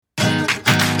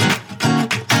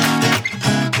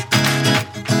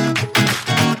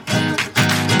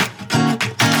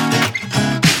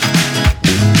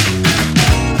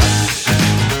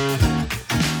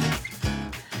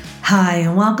Hi,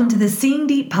 and welcome to the Seeing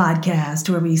Deep podcast,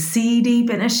 where we see deep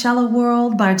in a shallow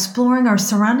world by exploring our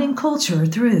surrounding culture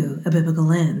through a biblical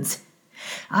lens.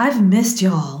 I've missed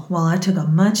y'all while I took a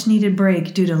much-needed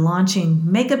break due to launching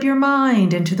Make Up Your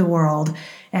Mind into the world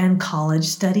and college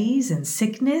studies and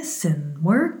sickness and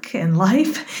work and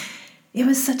life. It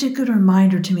was such a good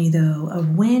reminder to me, though,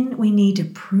 of when we need to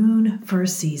prune for a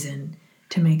season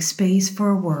to make space for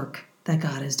a work that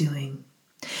God is doing.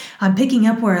 I'm picking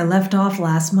up where I left off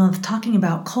last month, talking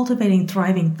about cultivating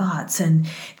thriving thoughts, and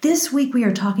this week we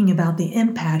are talking about the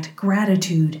impact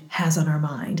gratitude has on our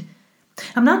mind.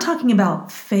 I'm not talking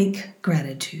about fake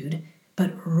gratitude,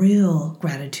 but real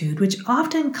gratitude, which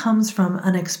often comes from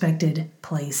unexpected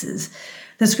places.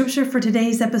 The scripture for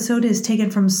today's episode is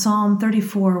taken from Psalm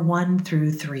 34, 1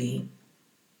 through 3.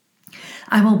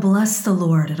 I will bless the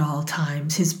Lord at all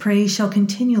times. His praise shall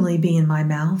continually be in my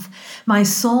mouth. My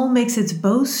soul makes its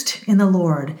boast in the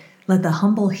Lord. Let the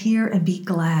humble hear and be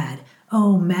glad.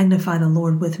 Oh, magnify the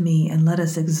Lord with me, and let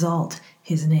us exalt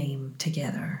his name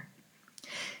together.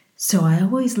 So I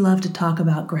always love to talk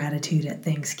about gratitude at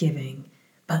Thanksgiving,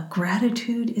 but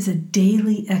gratitude is a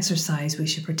daily exercise we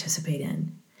should participate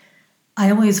in.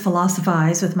 I always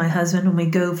philosophize with my husband when we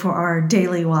go for our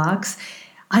daily walks.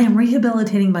 I am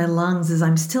rehabilitating my lungs as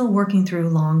I'm still working through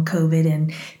long COVID,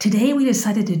 and today we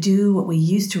decided to do what we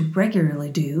used to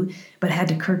regularly do, but had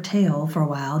to curtail for a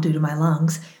while due to my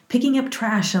lungs, picking up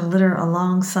trash and litter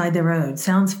alongside the road.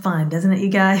 Sounds fun, doesn't it, you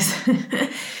guys?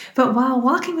 But while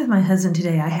walking with my husband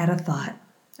today, I had a thought.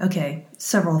 Okay,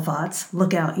 several thoughts.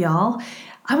 Look out, y'all.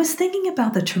 I was thinking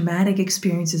about the traumatic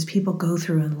experiences people go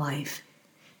through in life,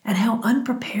 and how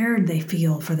unprepared they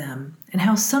feel for them, and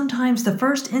how sometimes the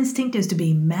first instinct is to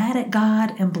be mad at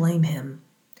God and blame him,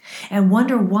 and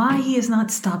wonder why he is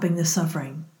not stopping the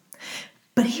suffering.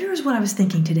 But here's what I was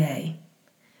thinking today.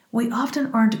 We often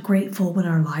aren't grateful when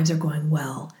our lives are going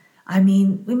well. I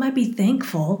mean, we might be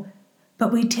thankful,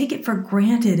 but we take it for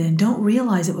granted and don't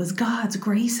realize it was God's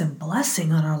grace and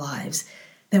blessing on our lives,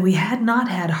 that we had not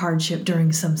had hardship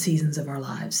during some seasons of our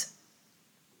lives.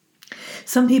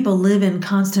 Some people live in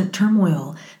constant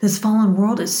turmoil. This fallen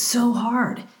world is so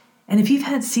hard. And if you've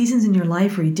had seasons in your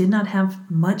life where you did not have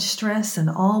much stress and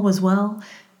all was well,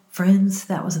 friends,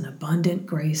 that was an abundant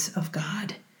grace of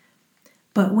God.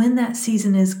 But when that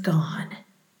season is gone,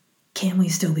 can we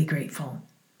still be grateful?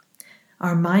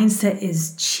 Our mindset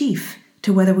is chief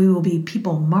to whether we will be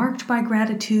people marked by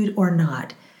gratitude or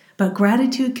not. But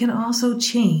gratitude can also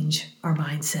change our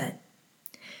mindset.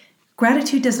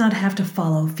 Gratitude does not have to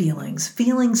follow feelings.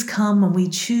 Feelings come when we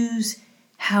choose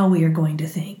how we are going to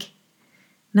think.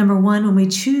 Number one, when we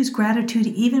choose gratitude,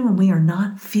 even when we are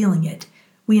not feeling it,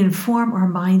 we inform our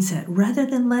mindset rather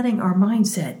than letting our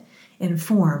mindset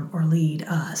inform or lead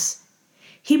us.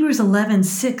 Hebrews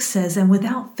 11:6 says, "And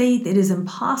without faith it is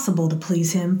impossible to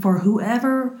please him, for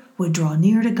whoever would draw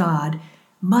near to God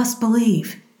must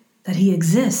believe that he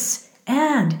exists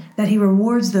and that he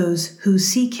rewards those who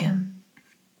seek him."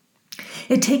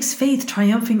 It takes faith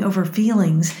triumphing over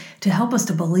feelings to help us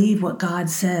to believe what God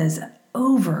says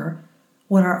over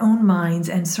what our own minds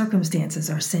and circumstances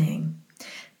are saying.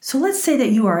 So let's say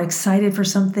that you are excited for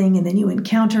something and then you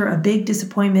encounter a big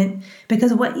disappointment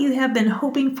because what you have been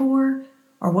hoping for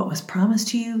or what was promised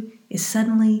to you is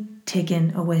suddenly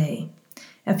taken away.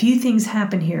 A few things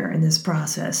happen here in this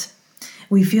process.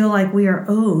 We feel like we are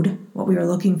owed what we are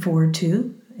looking forward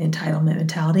to, entitlement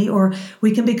mentality, or we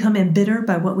can become embittered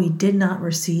by what we did not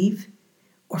receive,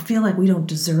 or feel like we don't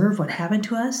deserve what happened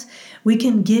to us. We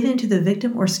can give into the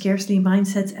victim or scarcity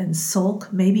mindsets and sulk,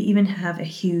 maybe even have a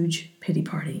huge pity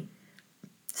party.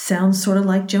 Sounds sort of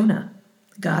like Jonah.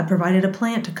 God provided a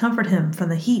plant to comfort him from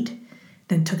the heat,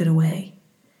 then took it away.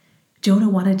 Jonah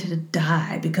wanted to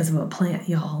die because of a plant,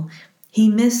 y'all. He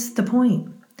missed the point.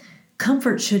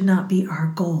 Comfort should not be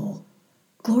our goal.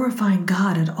 Glorifying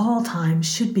God at all times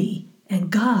should be, and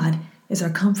God is our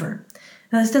comfort.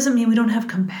 Now, this doesn't mean we don't have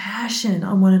compassion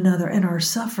on one another and our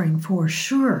suffering, for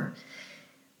sure.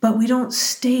 But we don't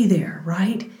stay there,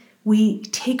 right? We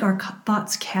take our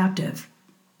thoughts captive.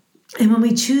 And when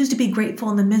we choose to be grateful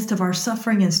in the midst of our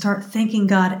suffering and start thanking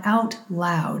God out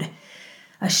loud,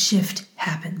 a shift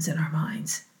happens in our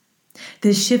minds.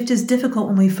 This shift is difficult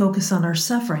when we focus on our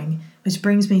suffering, which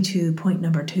brings me to point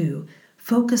number 2.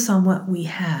 Focus on what we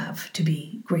have to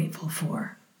be grateful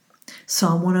for.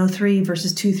 Psalm 103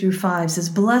 verses 2 through 5 says,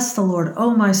 "Bless the Lord,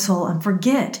 O my soul, and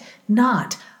forget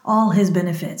not all his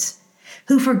benefits,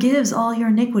 who forgives all your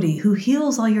iniquity, who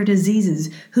heals all your diseases,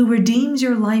 who redeems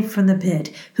your life from the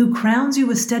pit, who crowns you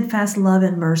with steadfast love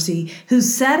and mercy, who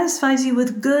satisfies you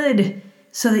with good,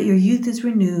 so that your youth is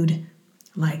renewed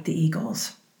like the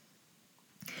eagles."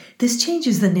 This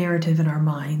changes the narrative in our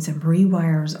minds and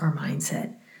rewires our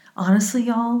mindset. Honestly,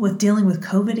 y'all, with dealing with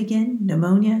COVID again,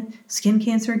 pneumonia, skin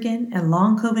cancer again, and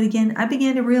long COVID again, I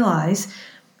began to realize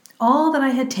all that I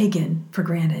had taken for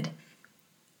granted.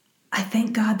 I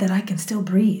thank God that I can still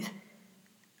breathe.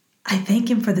 I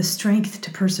thank Him for the strength to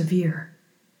persevere.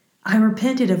 I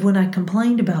repented of when I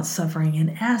complained about suffering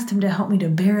and asked Him to help me to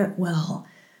bear it well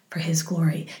for His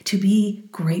glory, to be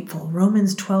grateful.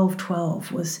 Romans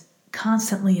 12:12 was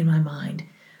constantly in my mind.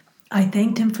 I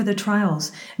thanked Him for the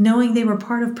trials, knowing they were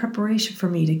part of preparation for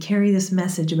me to carry this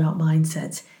message about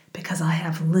mindsets, because I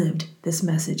have lived this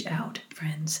message out,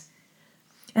 friends.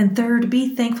 And third,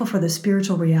 be thankful for the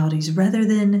spiritual realities rather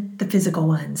than the physical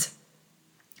ones.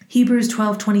 Hebrews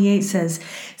 12:28 says,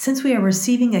 "Since we are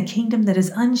receiving a kingdom that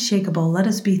is unshakable, let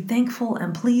us be thankful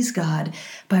and please God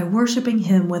by worshiping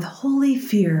Him with holy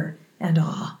fear and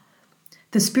awe."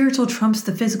 The spiritual trumps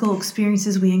the physical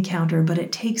experiences we encounter, but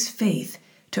it takes faith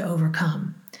to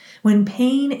overcome. When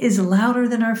pain is louder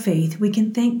than our faith, we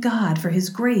can thank God for His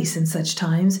grace in such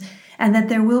times and that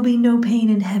there will be no pain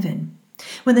in heaven.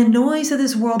 When the noise of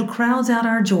this world crowds out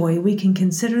our joy, we can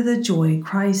consider the joy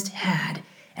Christ had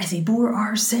as He bore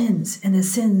our sins and the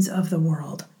sins of the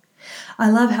world. I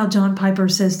love how John Piper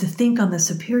says to think on the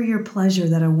superior pleasure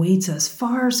that awaits us,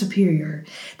 far superior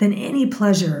than any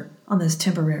pleasure on this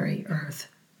temporary earth.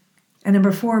 And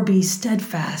number 4, be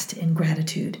steadfast in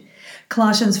gratitude.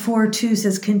 Colossians 4:2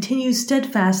 says, "Continue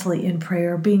steadfastly in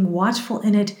prayer, being watchful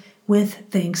in it with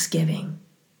thanksgiving."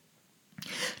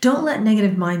 Don't let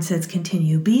negative mindsets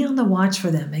continue. Be on the watch for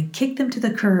them and kick them to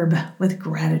the curb with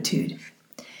gratitude.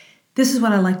 This is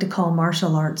what I like to call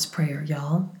martial arts prayer,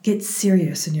 y'all. Get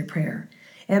serious in your prayer.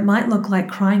 It might look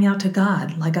like crying out to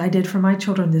God, like I did for my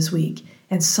children this week,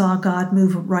 and saw God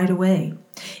move right away.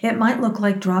 It might look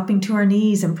like dropping to our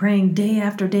knees and praying day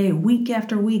after day, week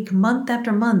after week, month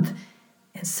after month,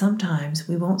 and sometimes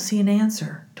we won't see an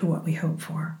answer to what we hope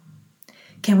for.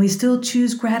 Can we still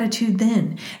choose gratitude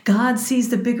then? God sees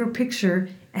the bigger picture,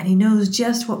 and He knows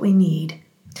just what we need.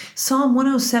 Psalm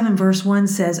 107 verse 1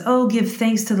 says, "Oh, give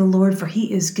thanks to the Lord, for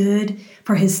He is good,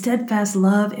 for His steadfast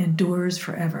love endures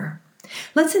forever."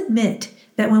 Let's admit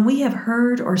that when we have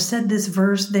heard or said this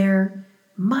verse, there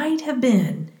might have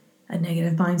been a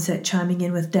negative mindset chiming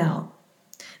in with doubt.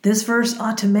 This verse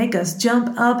ought to make us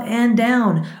jump up and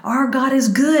down. Our God is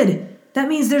good. That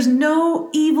means there's no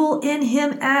evil in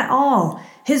Him at all.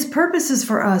 His purposes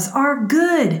for us are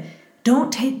good.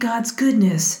 Don't take God's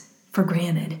goodness for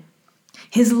granted.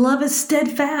 His love is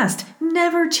steadfast,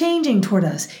 never changing toward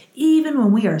us, even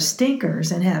when we are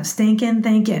stinkers and have stinking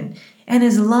thinking. And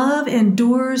His love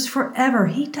endures forever.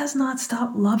 He does not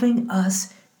stop loving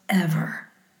us ever.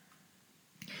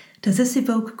 Does this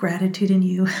evoke gratitude in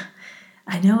you?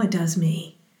 I know it does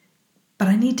me. But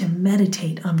I need to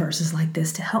meditate on verses like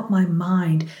this to help my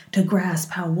mind to grasp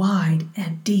how wide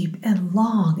and deep and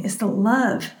long is the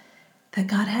love that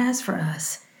God has for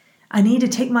us. I need to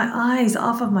take my eyes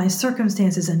off of my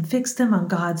circumstances and fix them on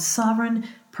God's sovereign,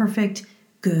 perfect,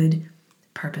 good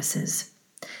purposes.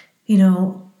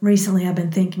 Recently I've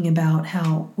been thinking about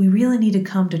how we really need to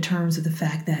come to terms with the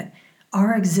fact that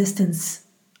our existence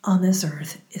on this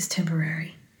earth is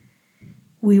temporary.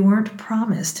 We weren't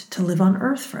promised to live on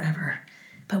earth forever,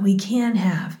 but we can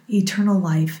have eternal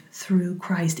life through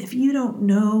Christ. If you don't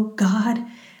know God,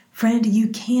 friend, you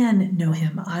can know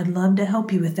Him. I'd love to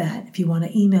help you with that if you want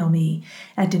to email me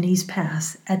at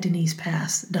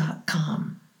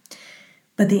denisepass@denisepass.com.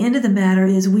 But the end of the matter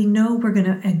is we know we're going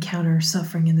to encounter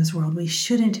suffering in this world. We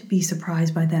shouldn't be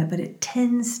surprised by that, but it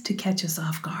tends to catch us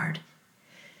off guard.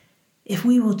 If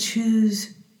we will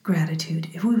choose gratitude,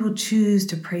 if we will choose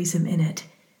to praise Him in it,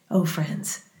 oh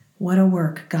friends, what a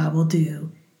work God will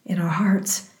do in our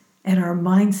hearts, and our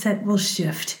mindset will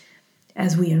shift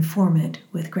as we inform it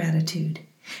with gratitude.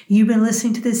 You've been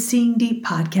listening to the Seeing Deep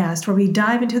podcast, where we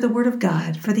dive into the Word of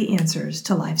God for the answers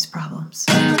to life's problems.